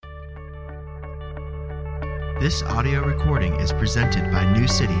This audio recording is presented by New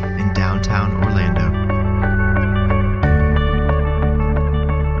City in downtown Orlando.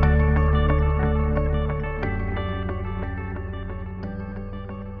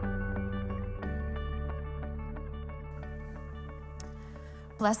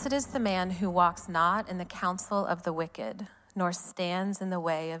 Blessed is the man who walks not in the counsel of the wicked, nor stands in the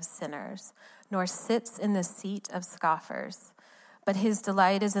way of sinners, nor sits in the seat of scoffers. But his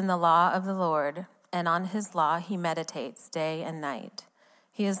delight is in the law of the Lord, and on his law he meditates day and night.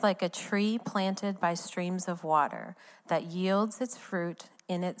 He is like a tree planted by streams of water that yields its fruit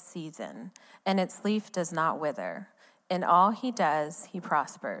in its season, and its leaf does not wither. In all he does, he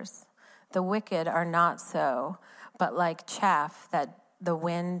prospers. The wicked are not so, but like chaff that the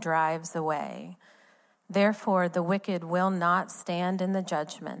wind drives away. Therefore, the wicked will not stand in the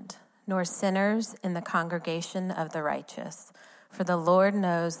judgment, nor sinners in the congregation of the righteous. For the Lord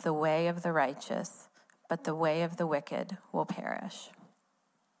knows the way of the righteous, but the way of the wicked will perish.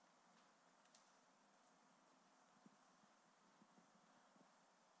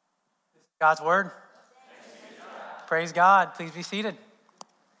 God's word. Praise God. Please be seated.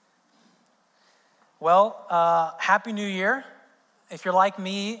 Well, Happy New Year. If you're like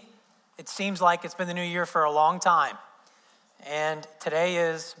me, it seems like it's been the new year for a long time. And today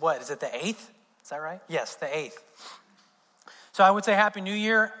is, what, is it the 8th? Is that right? Yes, the 8th. So I would say Happy New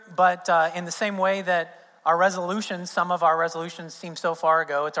Year, but in the same way that our resolutions, some of our resolutions seem so far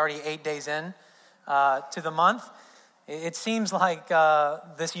ago, it's already 8 days in to the month. It seems like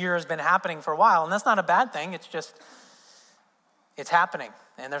this year has been happening for a while, and that's not a bad thing. It's just, it's happening,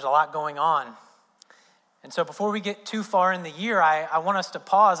 and there's a lot going on. And so before we get too far in the year, I want us to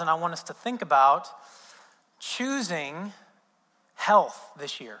pause and I want us to think about choosing health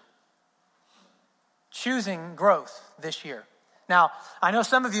this year. Choosing growth this year. Now, I know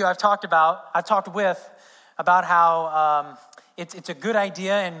some of you I've talked with about how it's a good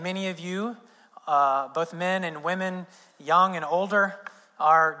idea, and many of you, both men and women, young and older,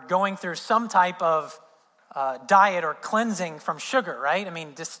 are going through some type of diet or cleansing from sugar, right? I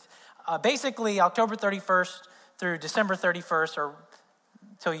mean, just basically October 31st through December 31st, or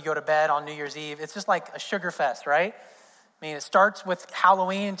until you go to bed on New Year's Eve, it's just like a sugar fest, right? I mean, it starts with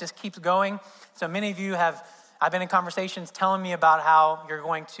Halloween, just keeps going. So many of you I've been in conversations telling me about how you're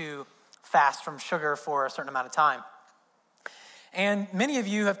going to fast from sugar for a certain amount of time. And many of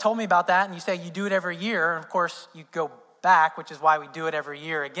you have told me about that, and you say you do it every year. And of course, you go back, which is why we do it every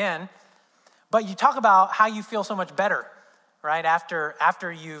year again. But you talk about how you feel so much better, right? After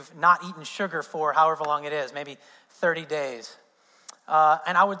you've not eaten sugar for however long it is, maybe 30 days.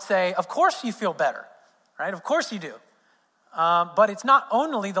 And I would say, of course you feel better, right? Of course you do. But it's not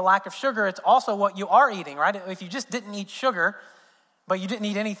only the lack of sugar, it's also what you are eating, right? If you just didn't eat sugar, but you didn't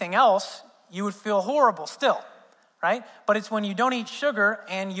eat anything else, you would feel horrible still, right? But it's when you don't eat sugar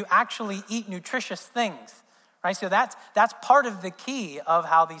and you actually eat nutritious things, right? So that's part of the key of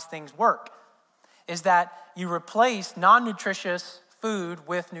how these things work, is that you replace non-nutritious food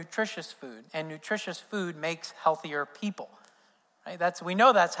with nutritious food, and nutritious food makes healthier people, right? We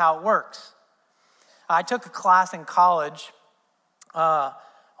know that's how it works. I took a class in college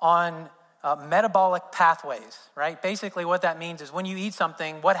on metabolic pathways, right? Basically what that means is when you eat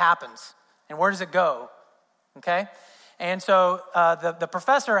something, what happens and where does it go, okay? And so the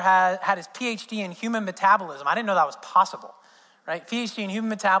professor had his PhD in human metabolism. I didn't know that was possible, right? PhD in human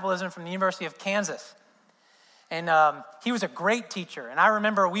metabolism from the University of Kansas. And he was a great teacher. And I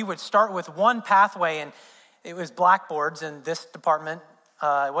remember we would start with one pathway, and it was blackboards in this department.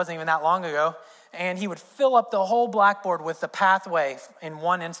 It wasn't even that long ago. And he would fill up the whole blackboard with the pathway in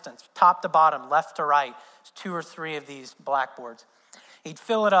one instance, top to bottom, left to right. It's 2 or 3 of these blackboards. He'd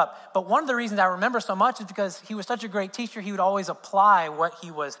fill it up. But one of the reasons I remember so much is because he was such a great teacher, he would always apply what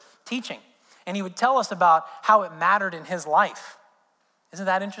he was teaching. And he would tell us about how it mattered in his life. Isn't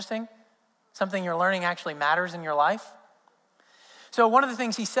that interesting? Something you're learning actually matters in your life. So one of the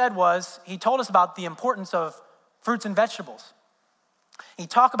things he said was, he told us about the importance of fruits and vegetables. He'd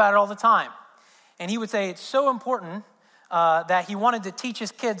talk about it all the time. And he would say it's so important that he wanted to teach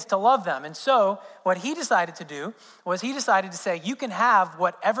his kids to love them. And so what he decided to do was he decided to say, you can have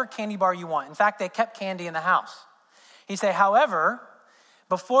whatever candy bar you want. In fact, they kept candy in the house. He'd say, however,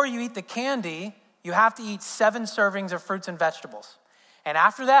 before you eat the candy, you have to eat 7 servings of fruits and vegetables. And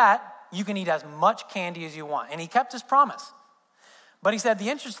after that, you can eat as much candy as you want. And he kept his promise. But he said the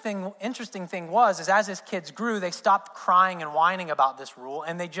interesting thing was as his kids grew, they stopped crying and whining about this rule,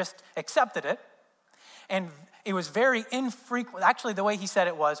 and they just accepted it. And it was very infrequent. Actually, the way he said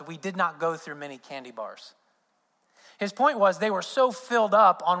it was, we did not go through many candy bars. His point was they were so filled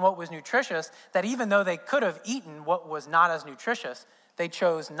up on what was nutritious that even though they could have eaten what was not as nutritious, they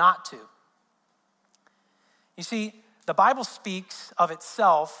chose not to. You see, the Bible speaks of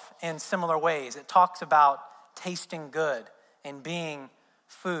itself in similar ways. It talks about tasting good and being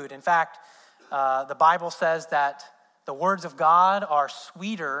food. In fact, the Bible says that the words of God are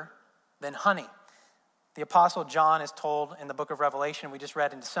sweeter than honey. The Apostle John is told in the book of Revelation, we just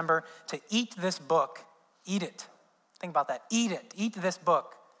read in December, to eat this book, eat it. Think about that. Eat it. Eat this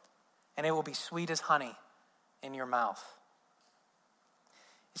book, and it will be sweet as honey in your mouth.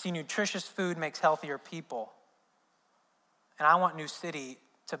 You see, nutritious food makes healthier people. And I want New City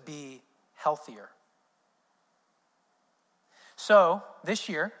to be healthier. So, this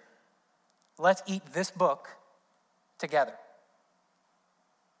year, let's eat this book together.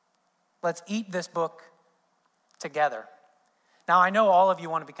 Let's eat this book together. Now, I know all of you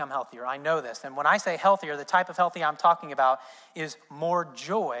want to become healthier. I know this. And when I say healthier, the type of healthy I'm talking about is more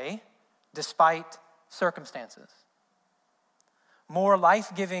joy despite circumstances. More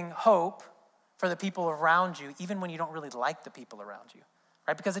life-giving hope for the people around you, even when you don't really like the people around you,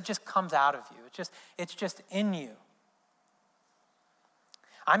 right? Because it just comes out of you. It's just in you.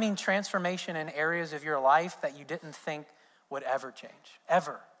 I mean transformation in areas of your life that you didn't think would ever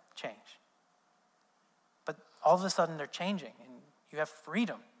change. But all of a sudden they're changing and you have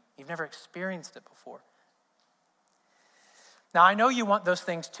freedom. You've never experienced it before. Now, I know you want those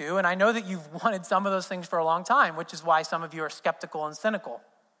things too, and I know that you've wanted some of those things for a long time, which is why some of you are skeptical and cynical.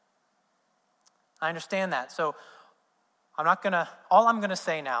 I understand that. So all I'm gonna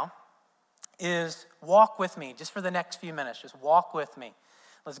say now is walk with me just for the next few minutes. Just walk with me.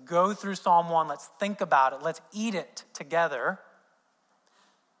 Let's go through Psalm 1. Let's think about it. Let's eat it together.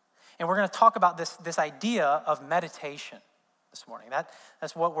 And we're going to talk about this idea of meditation this morning.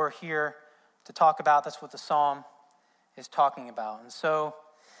 That's what we're here to talk about. That's what the psalm is talking about. And so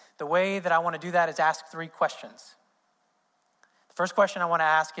the way that I want to do that is ask 3 questions. The first question I want to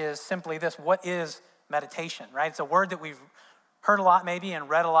ask is simply this: what is meditation, right? It's a word that we've heard a lot maybe and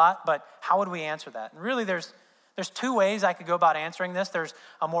read a lot, but how would we answer that? And really there's 2 ways I could go about answering this. There's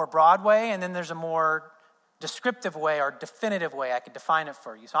a more broad way, and then there's a more descriptive way or definitive way I could define it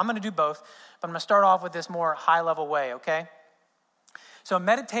for you. So I'm going to do both, but I'm going to start off with this more high-level way, okay? So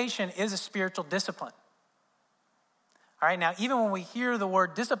meditation is a spiritual discipline. All right, now even when we hear the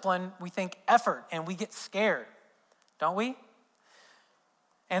word discipline, we think effort, and we get scared, don't we?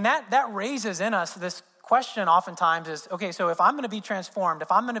 And that raises in us this question oftentimes is, okay, so if I'm going to be transformed,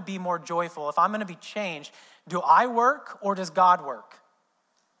 if I'm going to be more joyful, if I'm going to be changed, do I work or does God work?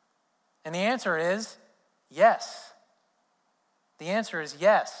 And the answer is yes. The answer is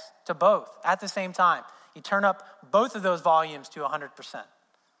yes to both at the same time. You turn up both of those volumes to 100%.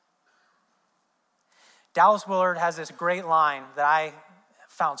 Dallas Willard has this great line that I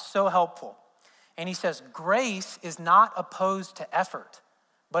found so helpful. And he says, grace is not opposed to effort,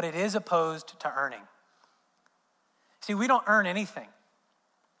 but it is opposed to earning. See, we don't earn anything.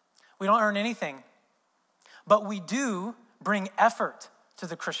 We don't earn anything, but we do bring effort to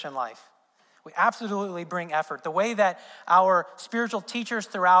the Christian life. We absolutely bring effort. The way that our spiritual teachers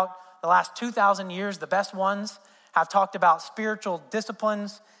throughout the last 2,000 years, the best ones, have talked about spiritual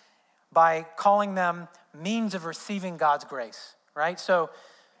disciplines by calling them means of receiving God's grace, right? So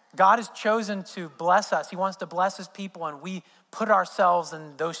God has chosen to bless us. He wants to bless his people, and we put ourselves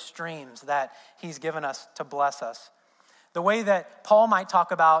in those streams that he's given us to bless us. The way that Paul might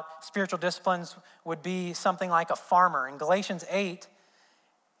talk about spiritual disciplines would be something like a farmer. In Galatians 8,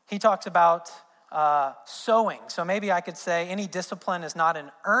 he talks about sowing. So maybe I could say any discipline is not an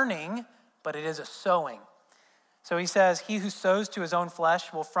earning, but it is a sowing. So he says, he who sows to his own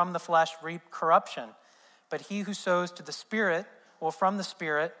flesh will from the flesh reap corruption, but he who sows to the Spirit will from the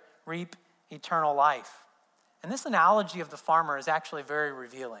Spirit reap eternal life. And this analogy of the farmer is actually very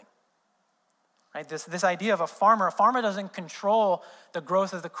revealing. Right? This idea of a farmer doesn't control the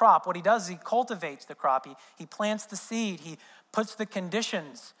growth of the crop. What he does is he cultivates the crop. He plants the seed. He puts the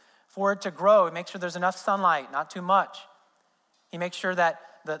conditions for it to grow. He makes sure there's enough sunlight, not too much. He makes sure that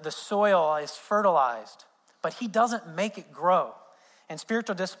the soil is fertilized, but he doesn't make it grow. And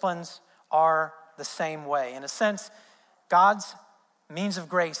spiritual disciplines are the same way. In a sense, God's means of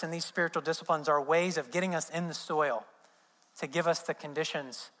grace in these spiritual disciplines are ways of getting us in the soil to give us the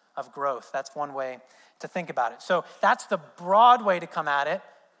conditions of growth. That's one way to think about it. So that's the broad way to come at it,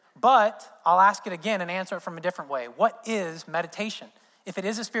 but I'll ask it again and answer it from a different way. What is meditation? If it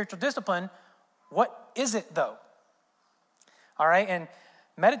is a spiritual discipline, what is it though? All right, and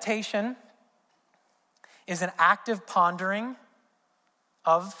meditation is an active pondering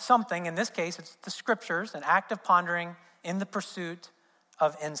of something. In this case, it's the scriptures, an act of pondering in the pursuit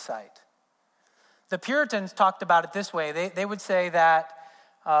of insight. The Puritans talked about it this way. They would say that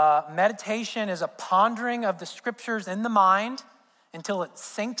meditation is a pondering of the scriptures in the mind until it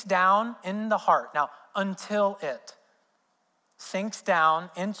sinks down in the heart. Now, until it sinks down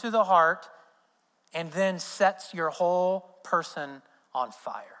into the heart and then sets your whole person on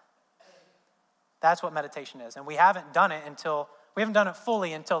fire. That's what meditation is. And we haven't done it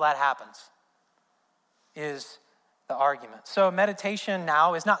fully until that happens, is the argument. So meditation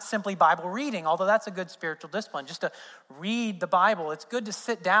now is not simply Bible reading, although that's a good spiritual discipline, just to read the Bible. It's good to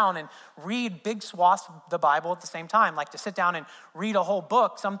sit down and read big swaths of the Bible at the same time, like to sit down and read a whole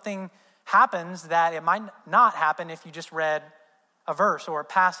book. Something happens that it might not happen if you just read a verse or a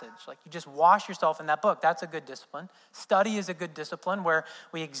passage. Like you just wash yourself in that book. That's a good discipline. Study is a good discipline where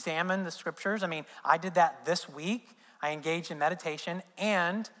we examine the scriptures. I mean, I did that this week. I engaged in meditation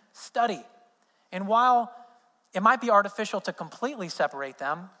and study. And while it might be artificial to completely separate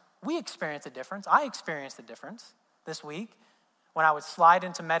them, we experience a difference. I experienced a difference this week when I would slide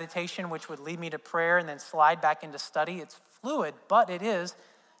into meditation, which would lead me to prayer, and then slide back into study. It's fluid, but it is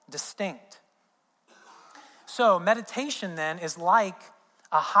distinct. So meditation then is like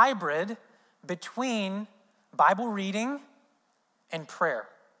a hybrid between Bible reading and prayer.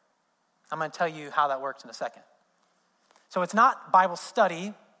 I'm going to tell you how that works in a second. So it's not Bible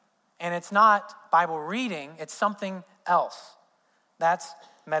study and it's not Bible reading, it's something else. That's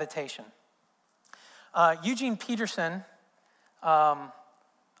meditation. Eugene Peterson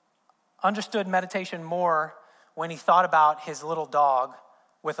understood meditation more when he thought about his little dog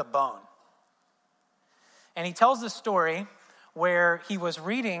with a bone. And he tells this story where he was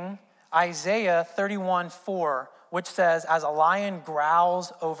reading Isaiah 31:4, which says, "As a lion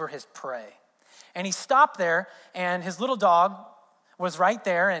growls over his prey." And he stopped there, and his little dog was right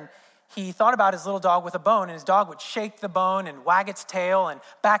there, and he thought about his little dog with a bone, and his dog would shake the bone and wag its tail and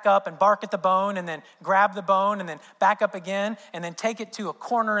back up and bark at the bone and then grab the bone and then back up again and then take it to a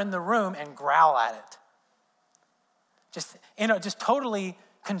corner in the room and growl at it. Just totally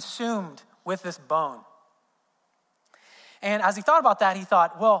consumed with this bone. And as he thought about that, he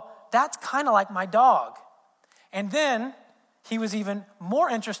thought, well, that's kind of like my dog. And then he was even more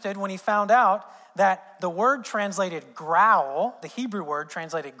interested when he found out that the word translated growl, the Hebrew word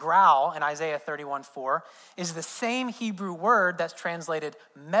translated growl in Isaiah 31:4, is the same Hebrew word that's translated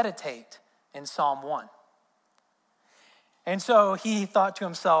meditate in Psalm 1. And so he thought to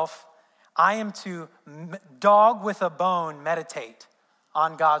himself, I am to dog with a bone meditate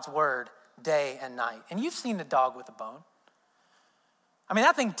on God's word day and night. And you've seen a dog with a bone. I mean,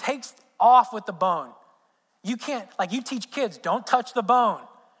 that thing takes off with the bone. You can't, like you teach kids, don't touch the bone,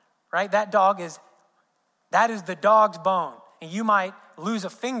 right? That is the dog's bone. And you might lose a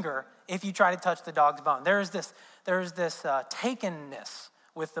finger if you try to touch the dog's bone. There's this takenness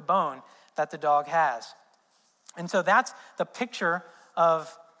with the bone that the dog has. And so that's the picture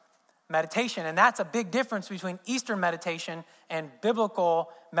of meditation. And that's a big difference between Eastern meditation and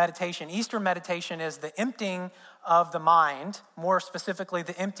biblical meditation. Eastern meditation is the emptying of the mind, more specifically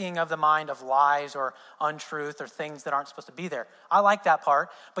the emptying of the mind of lies or untruth or things that aren't supposed to be there. I like that part,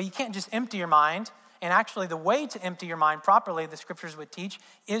 but you can't just empty your mind. And actually the way to empty your mind properly, the scriptures would teach,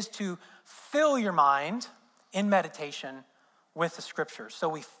 is to fill your mind in meditation with the scriptures. So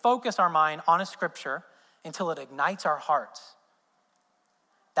we focus our mind on a scripture until it ignites our hearts.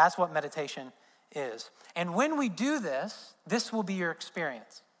 That's what meditation is. And when we do this, this will be your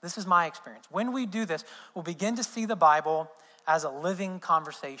experience. This is my experience. When we do this, we'll begin to see the Bible as a living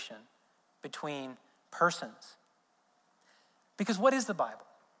conversation between persons. Because what is the Bible?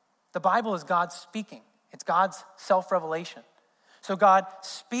 The Bible is God speaking. It's God's self-revelation. So God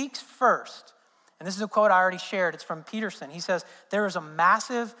speaks first. And this is a quote I already shared. It's from Peterson. He says, there is a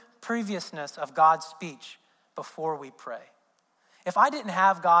massive previousness of God's speech before we pray. If I didn't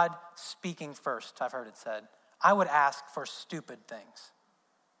have God speaking first, I've heard it said, I would ask for stupid things.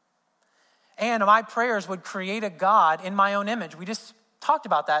 And my prayers would create a God in my own image. We just talked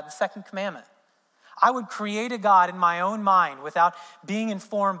about that in the second commandment. I would create a God in my own mind without being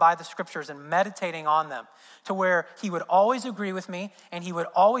informed by the scriptures and meditating on them, to where he would always agree with me and he would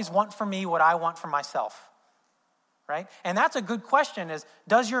always want for me what I want for myself, right? And that's a good question is,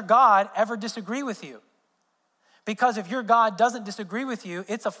 does your God ever disagree with you? Because if your God doesn't disagree with you,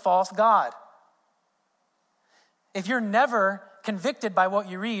 it's a false God. If you're never convicted by what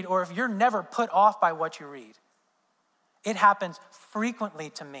you read, or if you're never put off by what you read, it happens frequently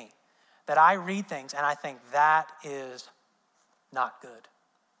to me that I read things and I think that is not good.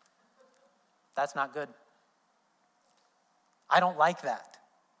 That's not good. I don't like that.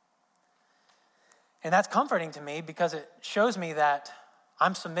 And that's comforting to me because it shows me that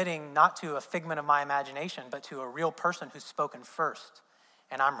I'm submitting not to a figment of my imagination, but to a real person who's spoken first,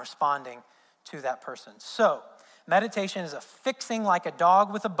 and I'm responding to that person. So, meditation is a fixing like a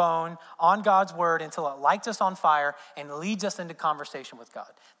dog with a bone on God's word until it lights us on fire and leads us into conversation with God.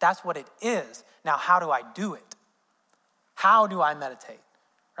 That's what it is. Now, how do I do it? How do I meditate,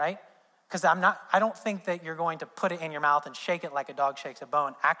 right? Because I don't think that you're going to put it in your mouth and shake it like a dog shakes a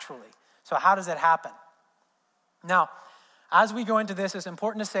bone, actually. So how does it happen? Now, as we go into this, it's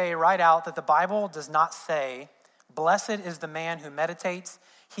important to say right out that the Bible does not say, blessed is the man who meditates.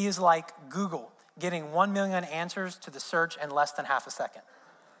 He is like Google, getting 1 million answers to the search in less than half a second.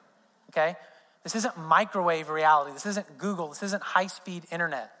 Okay? This isn't microwave reality. This isn't Google. This isn't high-speed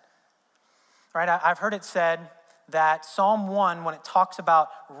internet. Right? I've heard it said that Psalm 1, when it talks about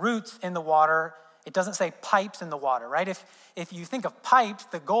roots in the water, it doesn't say pipes in the water, right? If you think of pipes,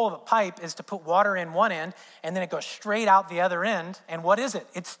 the goal of a pipe is to put water in one end, and then it goes straight out the other end. And what is it?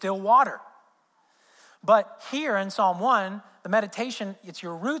 It's still water. But here in Psalm 1, the meditation, it's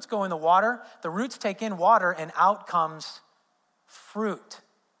your roots go in the water, the roots take in water, and out comes fruit.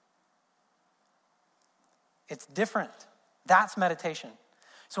 It's different. That's meditation.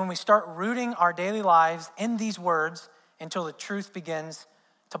 So when we start rooting our daily lives in these words until the truth begins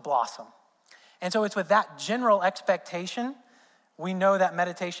to blossom. And so it's with that general expectation, we know that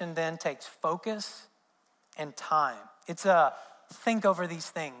meditation then takes focus and time. It's a think over these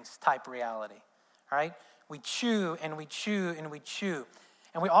things type reality, right? We chew and we chew and we chew.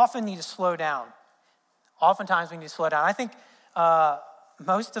 And we often need to slow down. Oftentimes we need to slow down. I think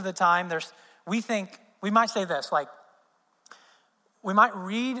most of the time we might say this, like, we might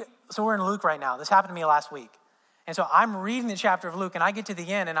read, so we're in Luke right now. This happened to me last week. And so I'm reading the chapter of Luke, and I get to the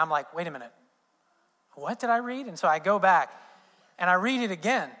end, and I'm like, wait a minute. What did I read? And so I go back, and I read it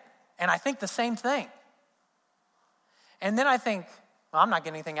again, and I think the same thing. And then I think, well, I'm not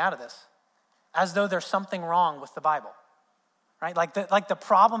getting anything out of this. As though there's something wrong with the Bible, right? Like the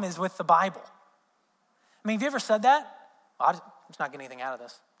problem is with the Bible. I mean, have you ever said that? Well, I'm just not getting anything out of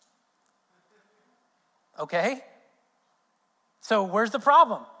this. Okay. So where's the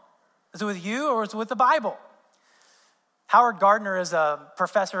problem? Is it with you or is it with the Bible? Howard Gardner is a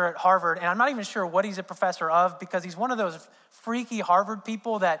professor at Harvard, and I'm not even sure what he's a professor of because he's one of those freaky Harvard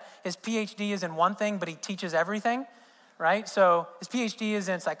people that his PhD is in one thing, but he teaches everything, right? So his PhD is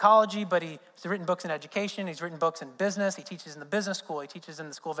in psychology, but he's written books in education. He's written books in business. He teaches in the business school. He teaches in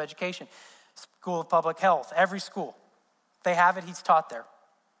the School of Education, School of Public Health, every school. They have it. He's taught there.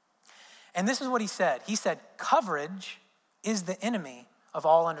 And this is what he said. He said, coverage is the enemy of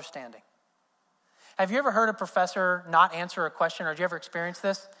all understanding. Have you ever heard a professor not answer a question, or did you ever experience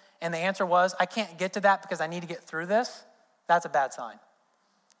this? And the answer was, I can't get to that because I need to get through this? That's a bad sign.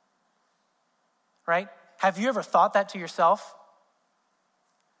 Right? Have you ever thought that to yourself?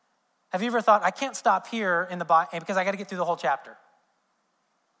 Have you ever thought, I can't stop here in the Bible because I got to get through the whole chapter?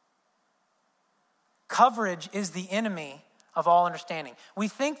 Coverage is the enemy of all understanding. We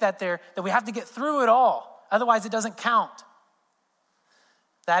think that we have to get through it all, otherwise it doesn't count.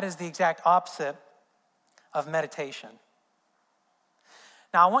 That is the exact opposite of meditation.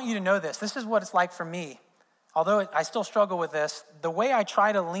 Now, I want you to know this. This is what it's like for me. Although I still struggle with this, the way I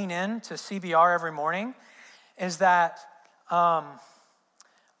try to lean in to CBR every morning is that I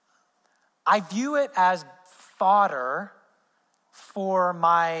view it as fodder for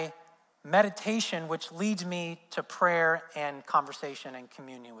my meditation, which leads me to prayer and conversation and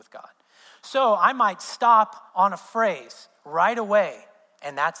communion with God. So I might stop on a phrase right away,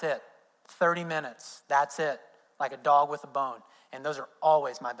 and that's it. 30 minutes, that's it. Like a dog with a bone. And those are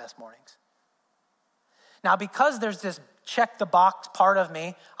always my best mornings. Now, because there's this check the box part of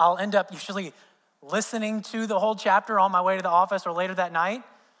me, I'll end up usually listening to the whole chapter on my way to the office or later that night.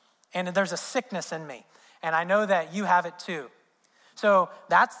 And there's a sickness in me. And I know that you have it too. So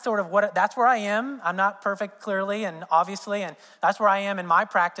that's sort of that's where I am. I'm not perfect, clearly and obviously. And that's where I am in my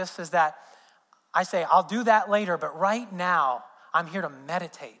practice, is that I say, I'll do that later. But right now, I'm here to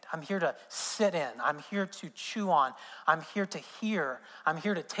meditate. I'm here to sit in. I'm here to chew on. I'm here to hear. I'm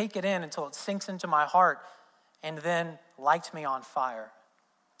here to take it in until it sinks into my heart and then lights me on fire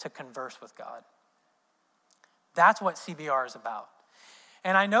to converse with God. That's what CBR is about.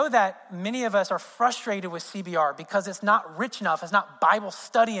 And I know that many of us are frustrated with CBR because it's not rich enough. It's not Bible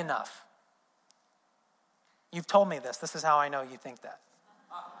study enough. You've told me this. This is how I know you think that.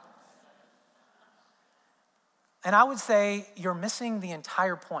 And I would say you're missing the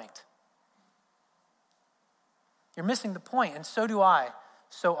entire point. You're missing the point, and so do I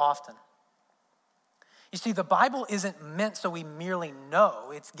so often. You see, the Bible isn't meant so we merely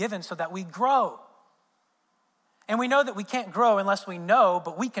know. It's given so that we grow. And we know that we can't grow unless we know,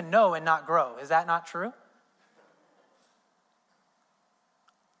 but we can know and not grow. Is that not true?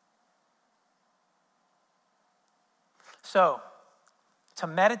 So, to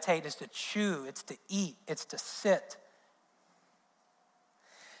meditate is to chew, it's to eat, it's to sit.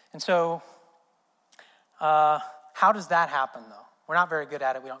 And so, how does that happen, though? We're not very good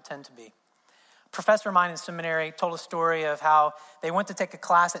at it. We don't tend to be. A professor of mine in seminary told a story of how they went to take a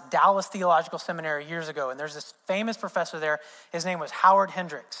class at Dallas Theological Seminary years ago, and there's this famous professor there. His name was Howard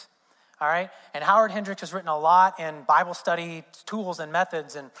Hendricks, all right? And Howard Hendricks has written a lot in Bible study tools and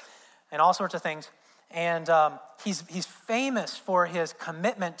methods and all sorts of things. And he's famous for his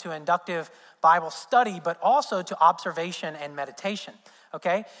commitment to inductive Bible study, but also to observation and meditation.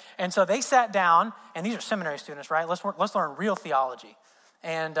 Okay, and so they sat down, and these are seminary students, right? Let's learn real theology,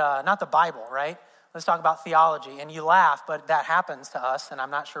 and not the Bible, right? Let's talk about theology. And you laugh, but that happens to us, and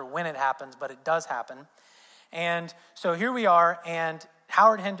I'm not sure when it happens, but it does happen. And so here we are, and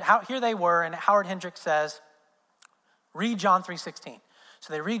here they were, and Howard Hendricks says, "Read John 3:16."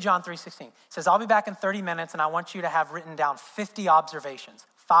 So they read John 3:16. It says, "I'll be back in 30 minutes, and I want you to have written down 50 observations,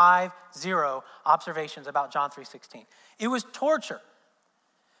 50 observations about John 3:16." It was torture.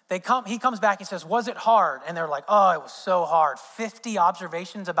 He comes back and says, "Was it hard?" And they're like, "Oh, it was so hard. 50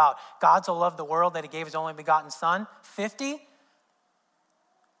 observations about God so loved the world that he gave his only begotten son. 50?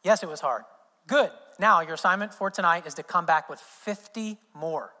 Yes, it was hard. Good. Now your assignment for tonight is to come back with 50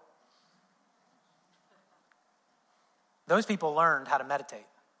 more. Those people learned how to meditate.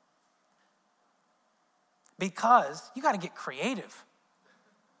 Because you got to get creative.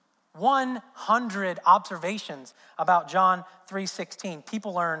 100 observations about John 3:16.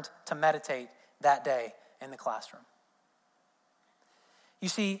 People learned to meditate that day in the classroom. You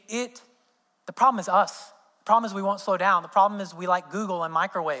see, the problem is us. The problem is we won't slow down. The problem is we like Google and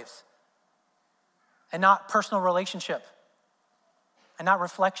microwaves and not personal relationship and not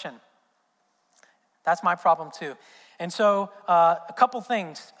reflection. That's my problem too. And so a couple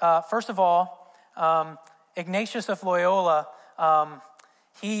things. First of all, Ignatius of Loyola,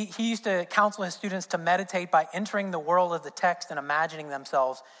 he used to counsel his students to meditate by entering the world of the text and imagining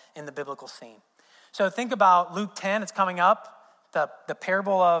themselves in the biblical scene. So think about Luke 10, it's coming up, the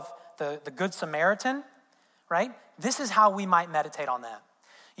parable of the Good Samaritan, right? This is how we might meditate on that.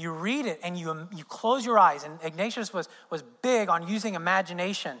 You read it and you close your eyes. And Ignatius was big on using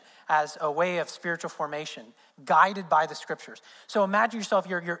imagination as a way of spiritual formation, guided by the scriptures. So imagine yourself,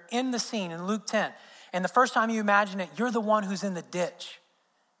 you're in the scene in Luke 10. And the first time you imagine it, you're the one who's in the ditch.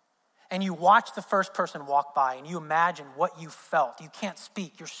 And you watch the first person walk by and you imagine what you felt. You can't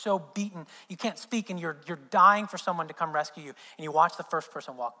speak. You're so beaten. You can't speak and you're dying for someone to come rescue you. And you watch the first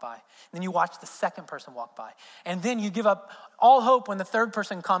person walk by. And then you watch the second person walk by. And then you give up all hope when the third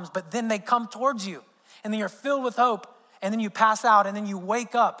person comes, but then they come towards you. And then you're filled with hope. And then you pass out and then you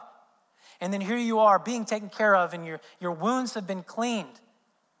wake up. And then here you are being taken care of and your wounds have been cleaned.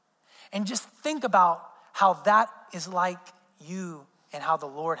 And just think about how that is like you and how the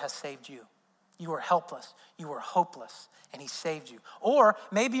Lord has saved you. You were helpless, you were hopeless, and he saved you. Or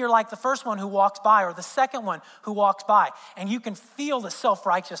maybe you're like the first one who walks by or the second one who walks by, and you can feel the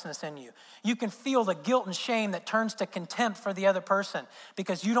self-righteousness in you. You can feel the guilt and shame that turns to contempt for the other person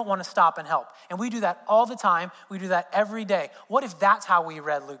because you don't want to stop and help. And we do that all the time. We do that every day. What if that's how we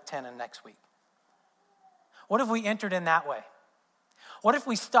read Luke 10 and next week? What if we entered in that way? What if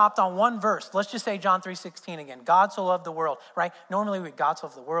we stopped on one verse? Let's just say John 3:16 again. God so loved the world, right? Normally we God so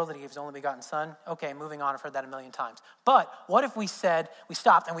loved the world that he gave his only begotten son. Okay, moving on, I've heard that a million times. But what if we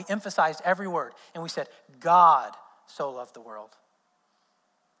stopped and we emphasized every word and we said, God so loved the world.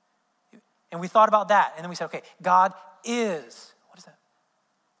 And we thought about that and then we said, okay, God is, what is that?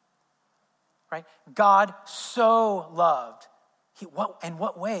 Right? God so loved. In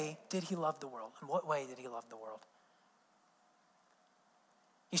what way did he love the world? In what way did he love the world?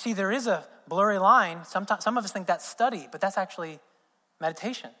 You see, there is a blurry line. Sometimes some of us think that's study, but that's actually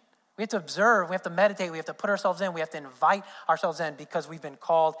meditation. We have to observe, we have to meditate, we have to put ourselves in, we have to invite ourselves in because we've been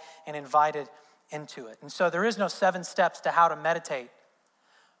called and invited into it. And so there is no 7 steps to how to meditate,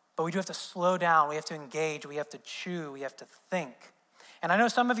 but we do have to slow down, we have to engage, we have to chew, we have to think. And I know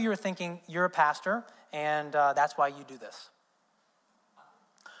some of you are thinking you're a pastor and that's why you do this.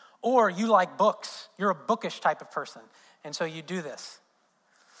 Or you like books, you're a bookish type of person, and so you do this.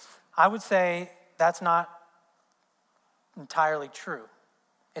 I would say that's not entirely true.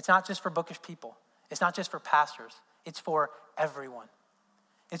 It's not just for bookish people. It's not just for pastors. It's for everyone.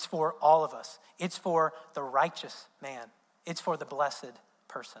 It's for all of us. It's for the righteous man. It's for the blessed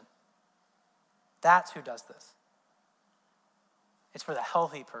person. That's who does this. It's for the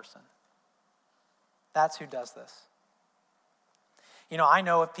healthy person. That's who does this. You know, I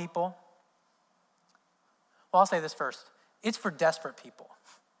know of people. Well, I'll say this first. It's for desperate people.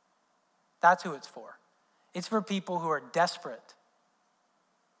 That's who it's for. It's for people who are desperate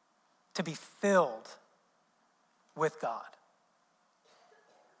to be filled with God,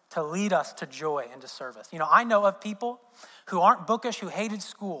 to lead us to joy and to service. You know, I know of people who aren't bookish, who hated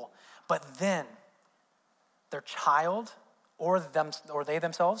school, but then their child or they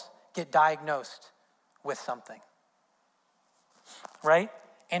themselves get diagnosed with something, right?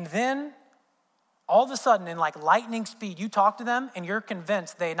 And then all of a sudden, in like lightning speed, you talk to them and you're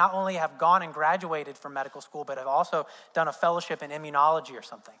convinced they not only have gone and graduated from medical school, but have also done a fellowship in immunology or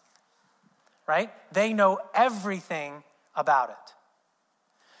something, right? They know everything about it.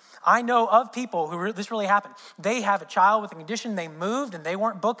 I know of people who this really happened. They have a child with a condition. They moved and they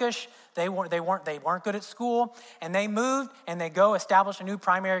weren't bookish. They weren't good at school, and they moved and they go establish a new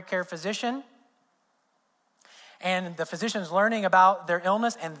primary care physician. And the physician's learning about their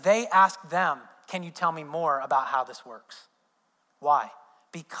illness, and they ask them, "Can you tell me more about how this works?" Why?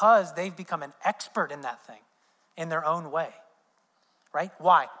 Because they've become an expert in that thing in their own way, right?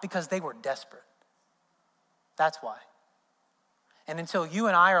 Why? Because they were desperate. That's why. And until you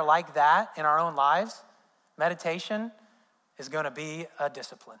and I are like that in our own lives, meditation is going to be a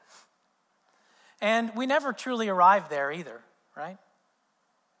discipline. And we never truly arrive there either, right?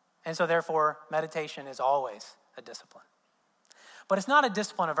 And so therefore, meditation is always a discipline. But it's not a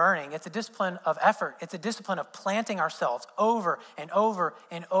discipline of earning. It's a discipline of effort. It's a discipline of planting ourselves over and over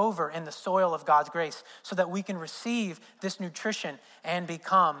and over in the soil of God's grace so that we can receive this nutrition and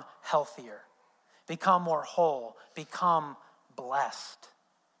become healthier, become more whole, become blessed.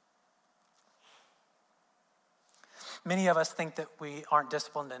 Many of us think that we aren't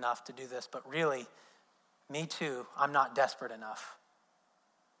disciplined enough to do this, but really, me too, I'm not desperate enough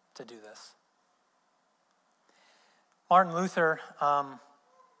to do this. Martin Luther,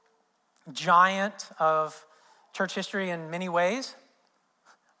 giant of church history in many ways,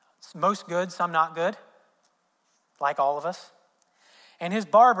 most good, some not good, like all of us. And his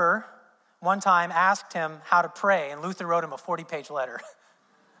barber one time asked him how to pray, and Luther wrote him a 40-page letter.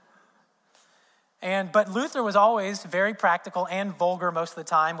 But Luther was always very practical and vulgar most of the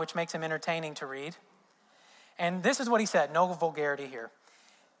time, which makes him entertaining to read. And this is what he said, no vulgarity here.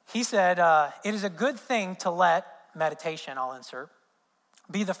 He said, it is a good thing to let meditation, I'll insert,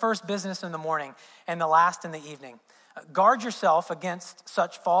 be the first business in the morning and the last in the evening. Guard yourself against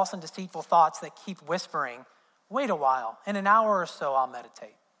such false and deceitful thoughts that keep whispering, wait a while, in an hour or so I'll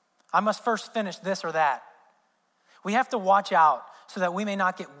meditate. I must first finish this or that. We have to watch out so that we may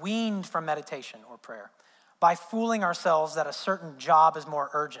not get weaned from meditation or prayer by fooling ourselves that a certain job is more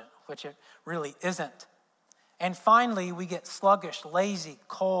urgent, which it really isn't. And finally, we get sluggish, lazy,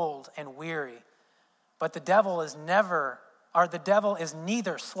 cold, and weary. But the devil is neither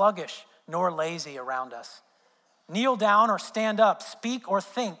sluggish nor lazy around us. Kneel down or stand up, speak or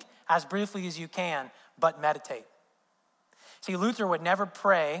think as briefly as you can, but meditate. See, Luther would never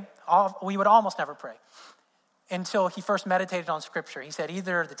pray, we would almost never pray, until he first meditated on Scripture. He said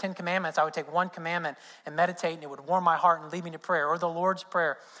either the 10 Commandments, I would take one commandment and meditate, and it would warm my heart and lead me to prayer, or the Lord's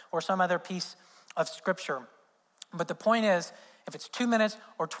Prayer, or some other piece of Scripture. But the point is, if it's 2 minutes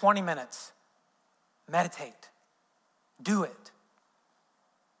or 20 minutes, meditate. Do it.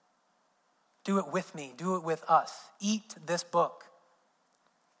 Do it with me. Do it with us. Eat this book,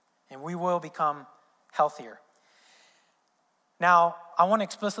 and we will become healthier. Now, I want to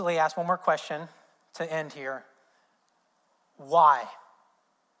explicitly ask one more question to end here. Why?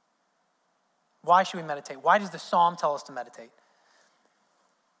 Why should we meditate? Why does the Psalm tell us to meditate?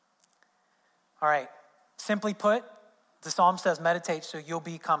 All right, simply put, the Psalm says meditate so you'll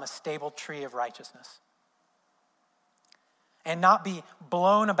become a stable tree of righteousness and not be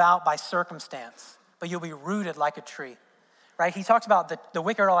blown about by circumstance, but you'll be rooted like a tree, right? He talks about the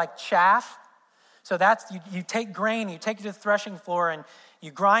wicked are like chaff. So that's, you take grain, you take it to the threshing floor and you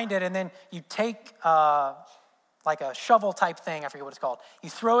grind it, and then you take like a shovel type thing, I forget what it's called.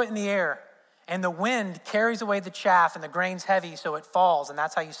 You throw it in the air and the wind carries away the chaff and the grain's heavy so it falls, and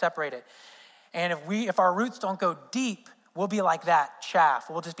that's how you separate it. And if our roots don't go deep, we'll be like that chaff.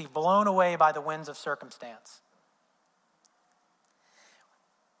 We'll just be blown away by the winds of circumstance.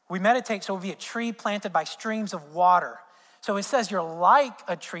 We meditate so we'll be a tree planted by streams of water. So it says you're like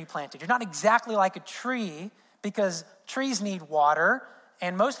a tree planted. You're not exactly like a tree because trees need water,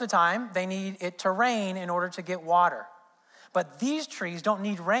 and most of the time they need it to rain in order to get water. But these trees don't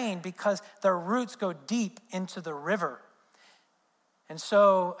need rain because their roots go deep into the river. And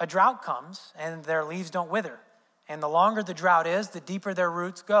so a drought comes and their leaves don't wither. And the longer the drought is, the deeper their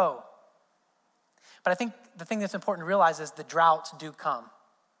roots go. But I think the thing that's important to realize is the droughts do come.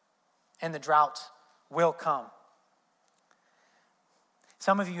 And the droughts will come.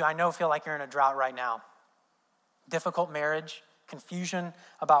 Some of you, I know, feel like you're in a drought right now. Difficult marriage, confusion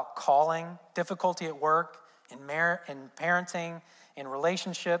about calling, difficulty at work, in parenting, in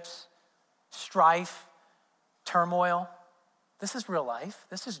relationships, strife, turmoil. This is real life.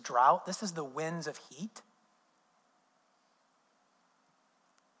 This is drought. This is the winds of heat.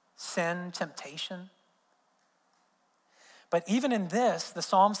 Sin, temptation. But even in this, the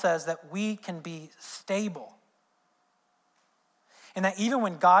psalm says that we can be stable. And that even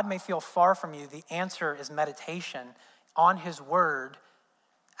when God may feel far from you, the answer is meditation on his word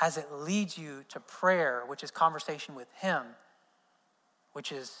as it leads you to prayer, which is conversation with him,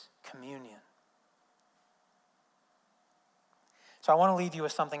 which is communion. So I want to leave you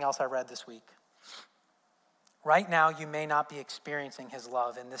with something else I read this week. Right now, you may not be experiencing his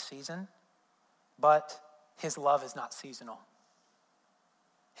love in this season, but his love is not seasonal.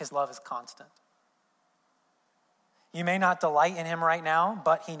 His love is constant. You may not delight in him right now,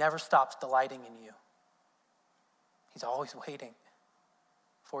 but he never stops delighting in you. He's always waiting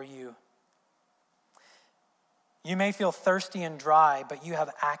for you. You may feel thirsty and dry, but you have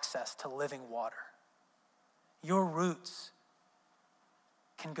access to living water. Your roots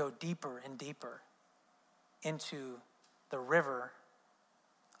can go deeper and deeper into the river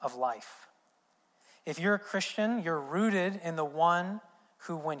of life. If you're a Christian, you're rooted in the one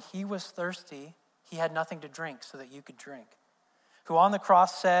who, when he was thirsty, he had nothing to drink so that you could drink. Who on the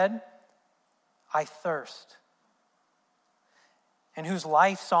cross said, I thirst. And whose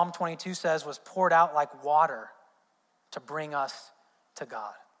life, Psalm 22 says, was poured out like water to bring us to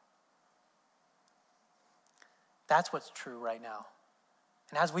God. That's what's true right now.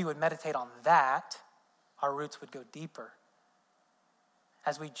 And as we would meditate on that, our roots would go deeper.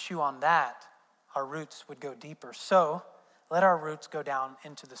 As we chew on that, our roots would go deeper. So let our roots go down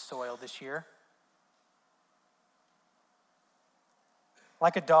into the soil this year.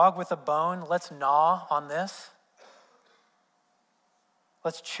 Like a dog with a bone, let's gnaw on this.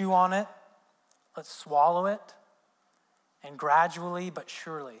 Let's chew on it. Let's swallow it. And gradually but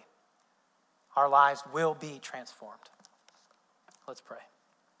surely, our lives will be transformed. Let's pray.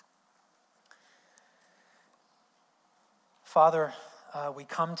 Father, we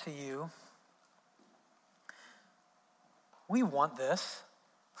come to you. We want this.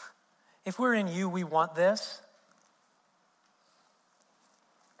 If we're in you, we want this.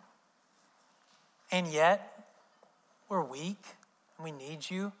 And yet, we're weak and we need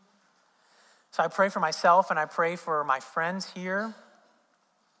you. So I pray for myself and I pray for my friends here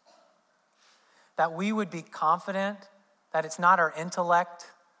that we would be confident that it's not our intellect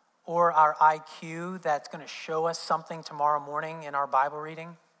or our IQ that's going to show us something tomorrow morning in our Bible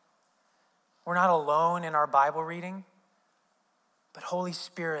reading. We're not alone in our Bible reading. But Holy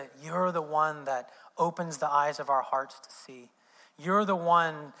Spirit, you're the one that opens the eyes of our hearts to see. You're the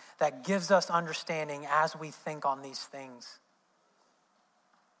one that gives us understanding as we think on these things.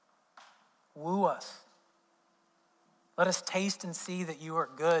 Woo us. Let us taste and see that you are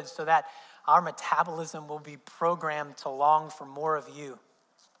good so that our metabolism will be programmed to long for more of you.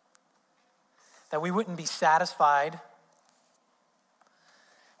 That we wouldn't be satisfied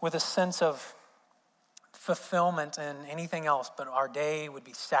with a sense of fulfillment in anything else, but our day would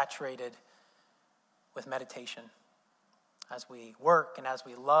be saturated with meditation as we work and as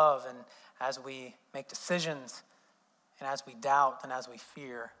we love and as we make decisions and as we doubt and as we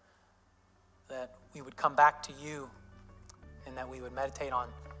fear, that we would come back to you and that we would meditate on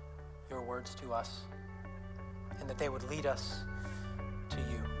your words to us and that they would lead us to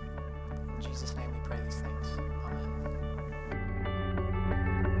you. In Jesus' name we pray these things. Amen.